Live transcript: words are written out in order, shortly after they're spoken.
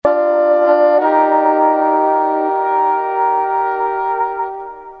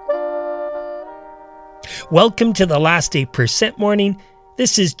Welcome to the Last 8% Morning.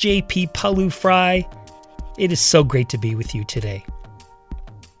 This is JP Palu Fry. It is so great to be with you today.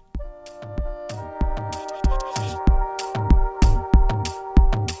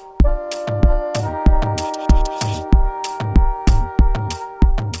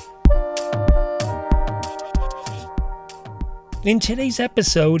 In today's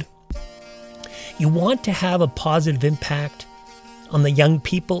episode, you want to have a positive impact on the young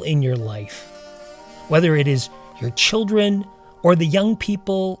people in your life, whether it is your children or the young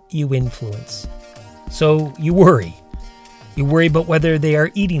people you influence. So you worry. You worry about whether they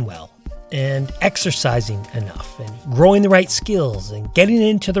are eating well and exercising enough and growing the right skills and getting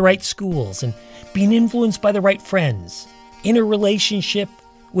into the right schools and being influenced by the right friends, in a relationship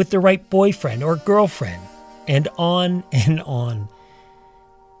with the right boyfriend or girlfriend, and on and on.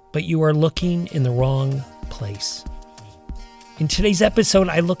 But you are looking in the wrong place. In today's episode,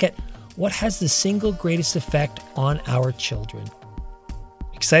 I look at what has the single greatest effect on our children.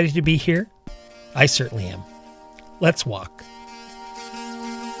 Excited to be here? I certainly am. Let's walk.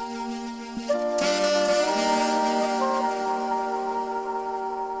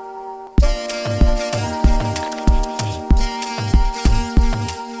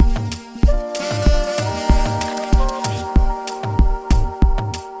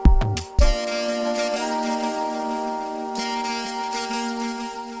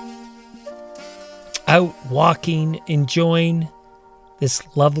 Out walking, enjoying this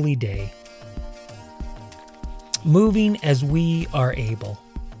lovely day, moving as we are able.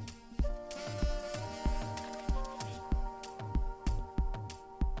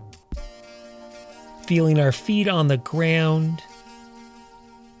 Feeling our feet on the ground,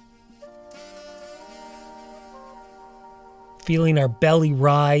 feeling our belly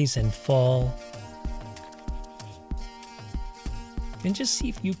rise and fall. And just see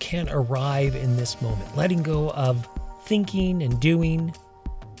if you can arrive in this moment, letting go of thinking and doing,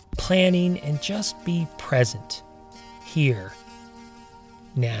 planning, and just be present here,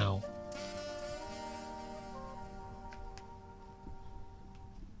 now.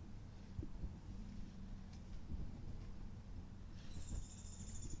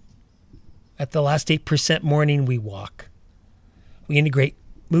 At the Last 8% Morning, we walk. We integrate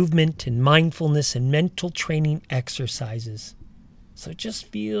movement and mindfulness and mental training exercises. So just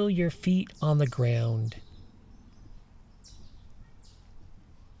feel your feet on the ground.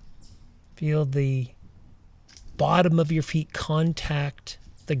 Feel the bottom of your feet contact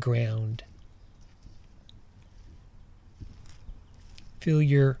the ground. Feel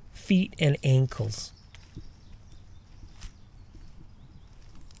your feet and ankles.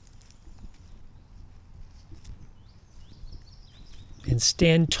 And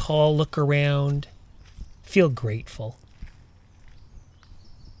stand tall, look around, feel grateful.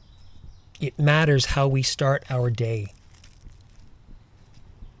 It matters how we start our day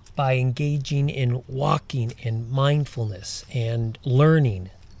by engaging in walking and mindfulness and learning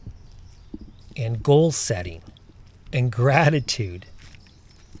and goal setting and gratitude.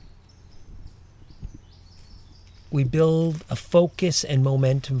 We build a focus and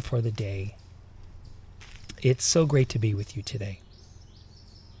momentum for the day. It's so great to be with you today.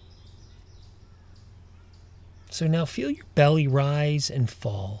 So now feel your belly rise and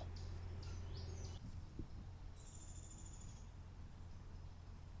fall.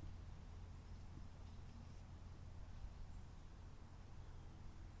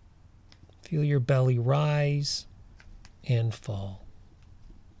 Feel your belly rise and fall.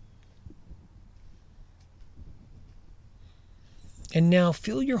 And now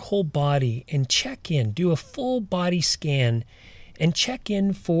feel your whole body and check in. Do a full body scan and check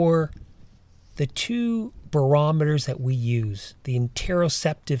in for the two barometers that we use, the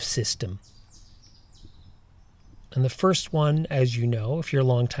interoceptive system. And the first one, as you know, if you're a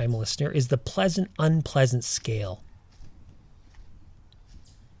longtime listener, is the pleasant-unpleasant scale.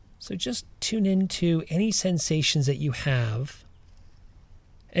 So just tune into any sensations that you have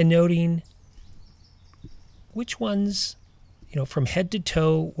and noting which ones, from head to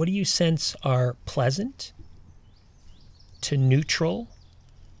toe, what do you sense are pleasant to neutral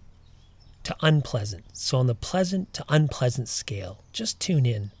to unpleasant. So on the pleasant to unpleasant scale, just tune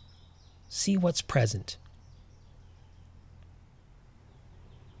in. See what's present.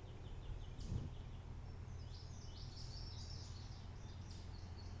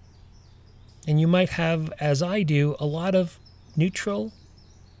 And you might have, as I do, a lot of neutral,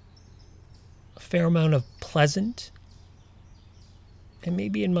 a fair amount of pleasant, and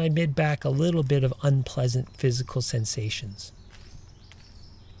maybe in my mid-back a little bit of unpleasant physical sensations.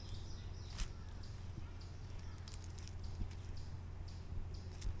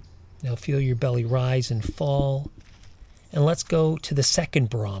 Now feel your belly rise and fall. And let's go to the second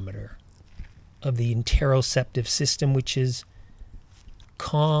barometer of the interoceptive system, which is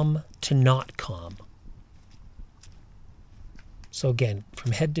calm to not calm. So again,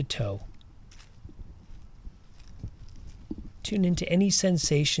 from head to toe, tune into any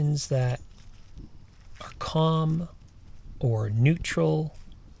sensations that are calm or neutral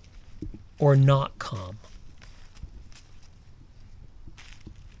or not calm.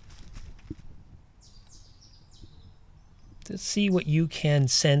 To see what you can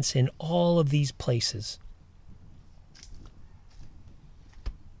sense in all of these places.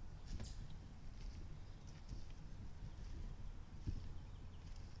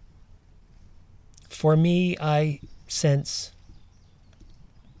 For me, I sense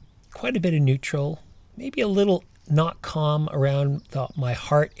quite a bit of neutral, maybe a little not calm around my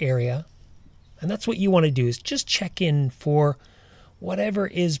heart area. And that's what you want to do, is just check in for whatever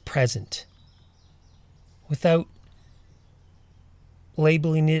is present without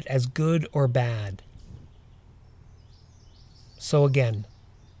labeling it as good or bad. So again,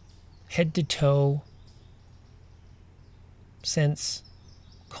 head to toe, sense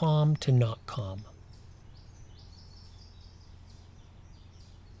calm to not calm.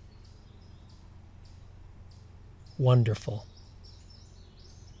 Wonderful.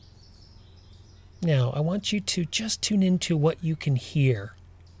 Now, I want you to just tune into what you can hear.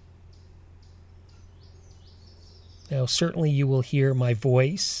 Now, certainly you will hear my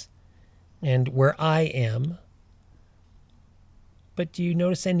voice and where I am. But do you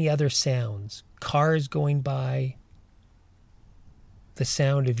notice any other sounds? Cars going by, the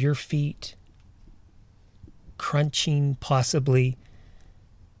sound of your feet, crunching possibly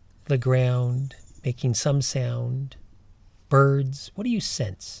the ground, making some sound, birds. What do you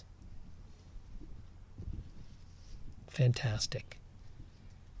sense? Fantastic.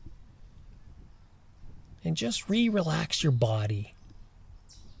 And just relax your body.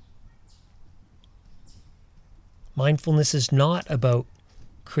 Mindfulness is not about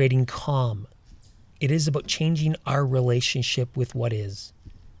creating calm. It is about changing our relationship with what is.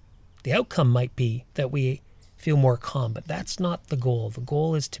 The outcome might be that we feel more calm, but that's not the goal. The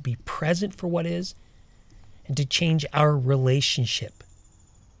goal is to be present for what is and to change our relationship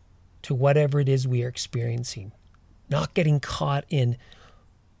to whatever it is we are experiencing. Not getting caught in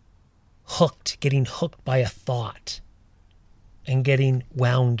getting hooked by a thought and getting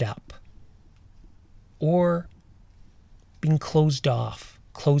wound up. Or being closed off,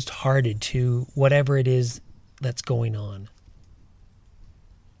 closed-hearted to whatever it is that's going on.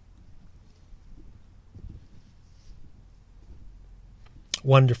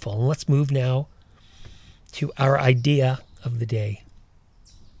 Wonderful. And let's move now to our idea of the day.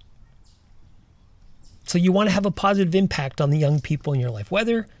 So you want to have a positive impact on the young people in your life,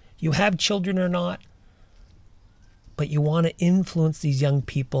 whether you have children or not, but you want to influence these young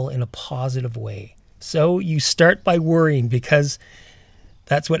people in a positive way. So you start by worrying, because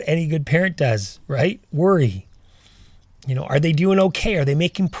that's what any good parent does, right? Worry. Are they doing okay? Are they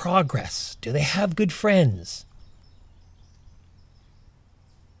making progress? Do they have good friends?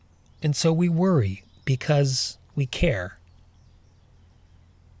 And so we worry because we care.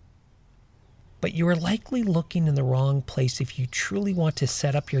 But you are likely looking in the wrong place if you truly want to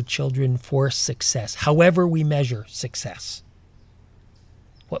set up your children for success, however we measure success.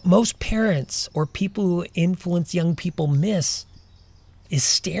 What most parents or people who influence young people miss is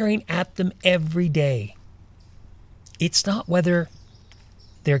staring at them every day. It's not whether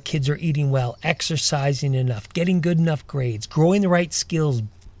their kids are eating well, exercising enough, getting good enough grades, growing the right skills,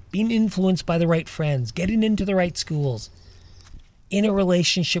 being influenced by the right friends, getting into the right schools, in a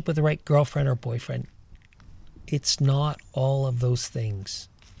relationship with the right girlfriend or boyfriend. It's not all of those things.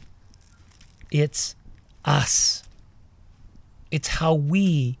 It's us. It's how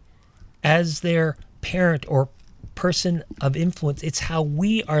we, as their parent or person of influence, it's how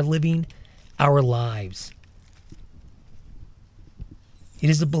we are living our lives. It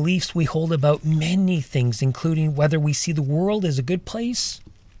is the beliefs we hold about many things, including whether we see the world as a good place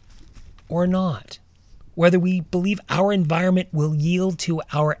or not. Whether we believe our environment will yield to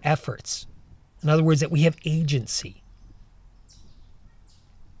our efforts. In other words, that we have agency.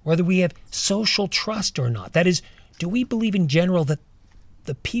 Whether we have social trust or not. That is, do we believe in general that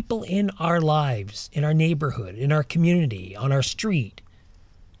the people in our lives, in our neighborhood, in our community, on our street,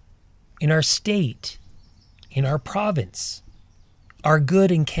 in our state, in our province, are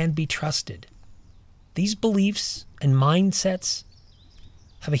good and can be trusted? These beliefs and mindsets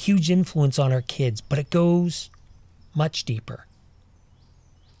have a huge influence on our kids, but it goes much deeper.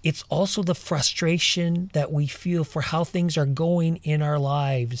 It's also the frustration that we feel for how things are going in our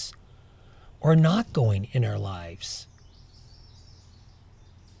lives or not going in our lives.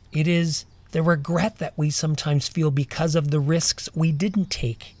 It is the regret that we sometimes feel because of the risks we didn't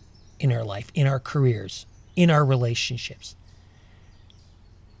take in our life, in our careers, in our relationships,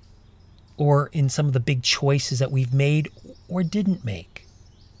 or in some of the big choices that we've made or didn't make.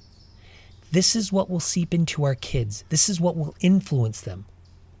 This is what will seep into our kids. This is what will influence them,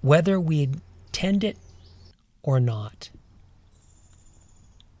 whether we intend it or not.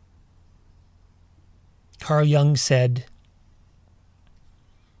 Carl Jung said,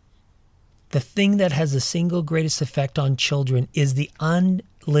 "The thing that has the single greatest effect on children is the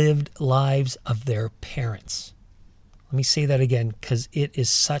unlived lives of their parents." Let me say that again because it is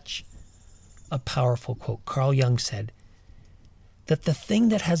such a powerful quote. Carl Jung said that the thing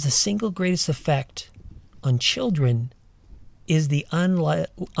that has the single greatest effect on children is the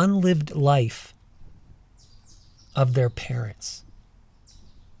unlived life of their parents.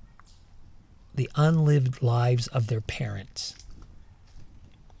 The unlived lives of their parents.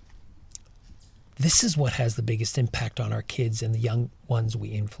 This is what has the biggest impact on our kids and the young ones we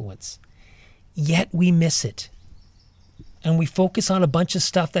influence. Yet we miss it. And we focus on a bunch of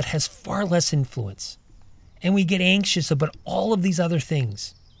stuff that has far less influence. And we get anxious about all of these other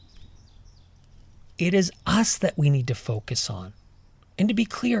things. It is us that we need to focus on. And to be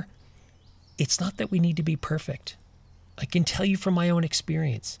clear, it's not that we need to be perfect. I can tell you from my own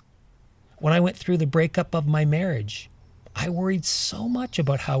experience. When I went through the breakup of my marriage, I worried so much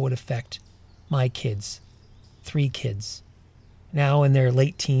about how it would affect my kids, 3 kids, now in their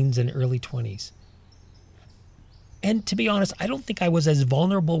late teens and early 20s. And to be honest, I don't think I was as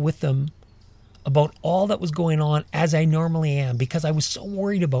vulnerable with them about all that was going on as I normally am because I was so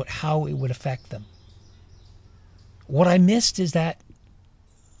worried about how it would affect them. What I missed is that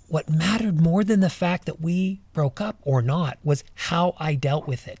what mattered more than the fact that we broke up or not was how I dealt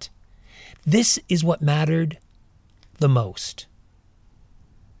with it. This is what mattered the most.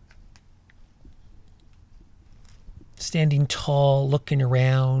 Standing tall, looking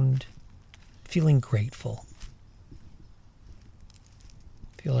around, feeling grateful.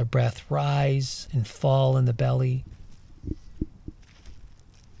 Feel our breath rise and fall in the belly.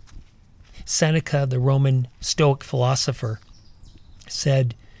 Seneca, the Roman Stoic philosopher,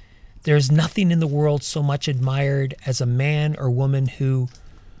 said, "There is nothing in the world so much admired as a man or woman who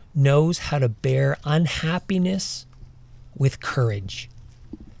knows how to bear unhappiness with courage."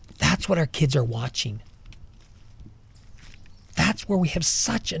 That's what our kids are watching. That's where we have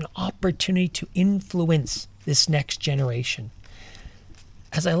such an opportunity to influence this next generation.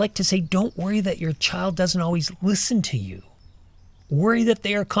 As I like to say, don't worry that your child doesn't always listen to you. Worry that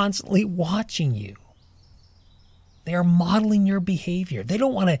they are constantly watching you. They are modeling your behavior. They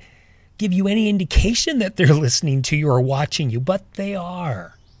don't want to give you any indication that they're listening to you or watching you, but they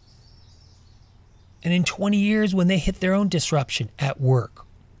are. And in 20 years, when they hit their own disruption at work,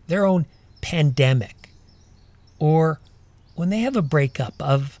 their own pandemic, or when they have a breakup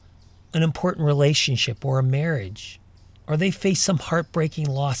of an important relationship or a marriage, or they face some heartbreaking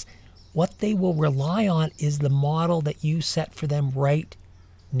loss, what they will rely on is the model that you set for them right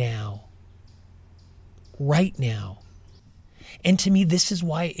now. Right now. And to me, this is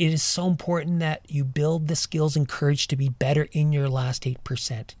why it is so important that you build the skills and courage to be better in your last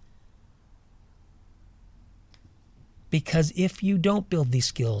 8%. Because if you don't build these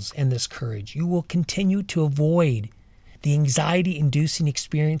skills and this courage, you will continue to avoid the anxiety-inducing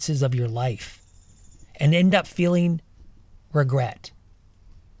experiences of your life and end up feeling regret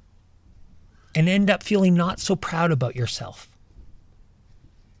and end up feeling not so proud about yourself.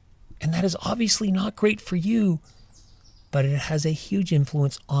 And that is obviously not great for you, but it has a huge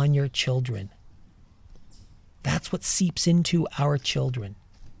influence on your children. That's what seeps into our children.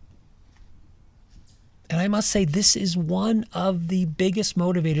 And I must say, this is one of the biggest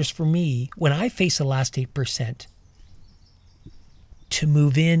motivators for me when I face the last 8% to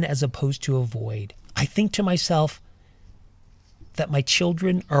move in as opposed to avoid. I think to myself that my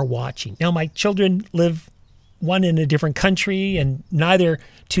children are watching. Now, my children live, one in a different country and neither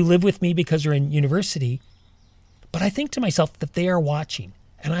to live with me because they're in university. But I think to myself that they are watching.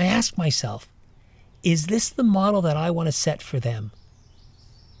 And I ask myself, is this the model that I want to set for them?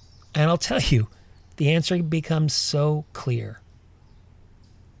 And I'll tell you, the answer becomes so clear.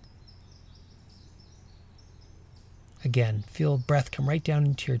 Again, feel breath come right down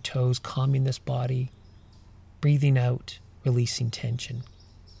into your toes, calming this body, breathing out, releasing tension.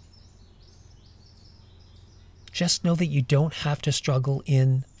 Just know that you don't have to struggle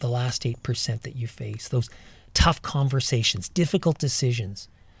in the last 8% that you face, those tough conversations, difficult decisions,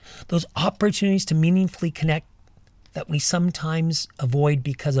 those opportunities to meaningfully connect that we sometimes avoid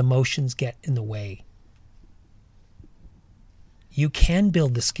because emotions get in the way. You can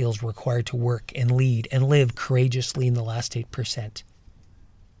build the skills required to work and lead and live courageously in the last 8%.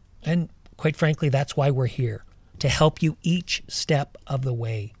 And quite frankly, that's why we're here, to help you each step of the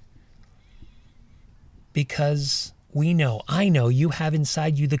way. Because I know you have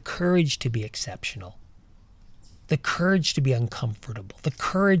inside you the courage to be exceptional, the courage to be uncomfortable, the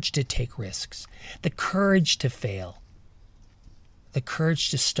courage to take risks, the courage to fail, the courage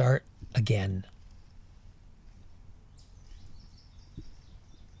to start again.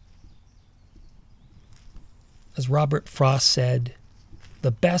 As Robert Frost said,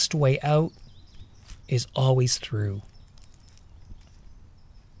 the best way out is always through.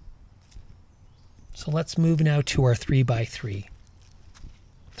 So let's move now to our 3x3.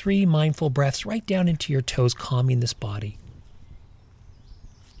 3 mindful breaths right down into your toes, calming this body.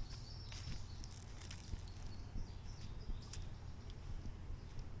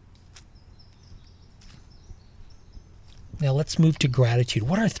 Now let's move to gratitude.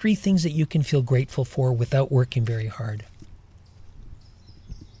 What are 3 things that you can feel grateful for without working very hard?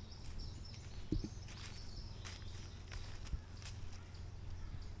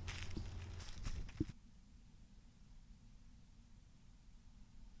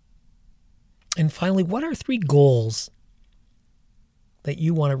 And finally, what are 3 goals that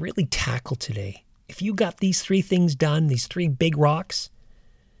you want to really tackle today? If you got these 3 things done, these 3 big rocks,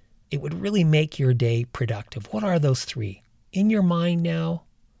 it would really make your day productive. What are those 3? In your mind now,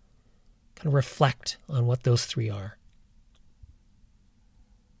 kind of reflect on what those 3 are.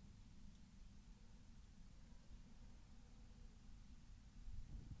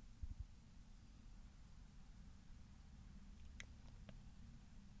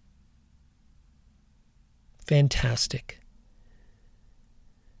 Fantastic.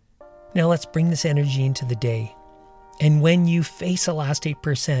 Now let's bring this energy into the day. And when you face a last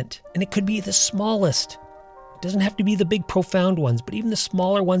 8%, and it could be the smallest, it doesn't have to be the big profound ones, but even the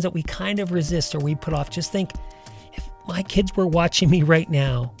smaller ones that we kind of resist or we put off, just think, if my kids were watching me right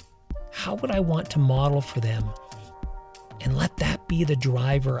now, how would I want to model for them? And let that be the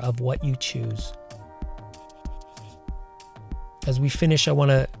driver of what you choose. As we finish, I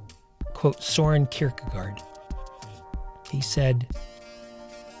want to quote Soren Kierkegaard. He said,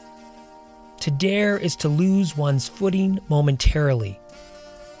 "To dare is to lose one's footing momentarily.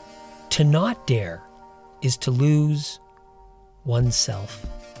 To not dare is to lose oneself."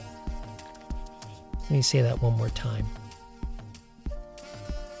 Let me say that one more time.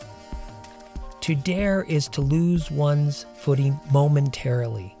 To dare is to lose one's footing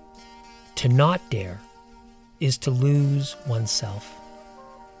momentarily. To not dare is to lose oneself.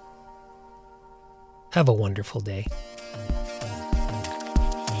 Have a wonderful day.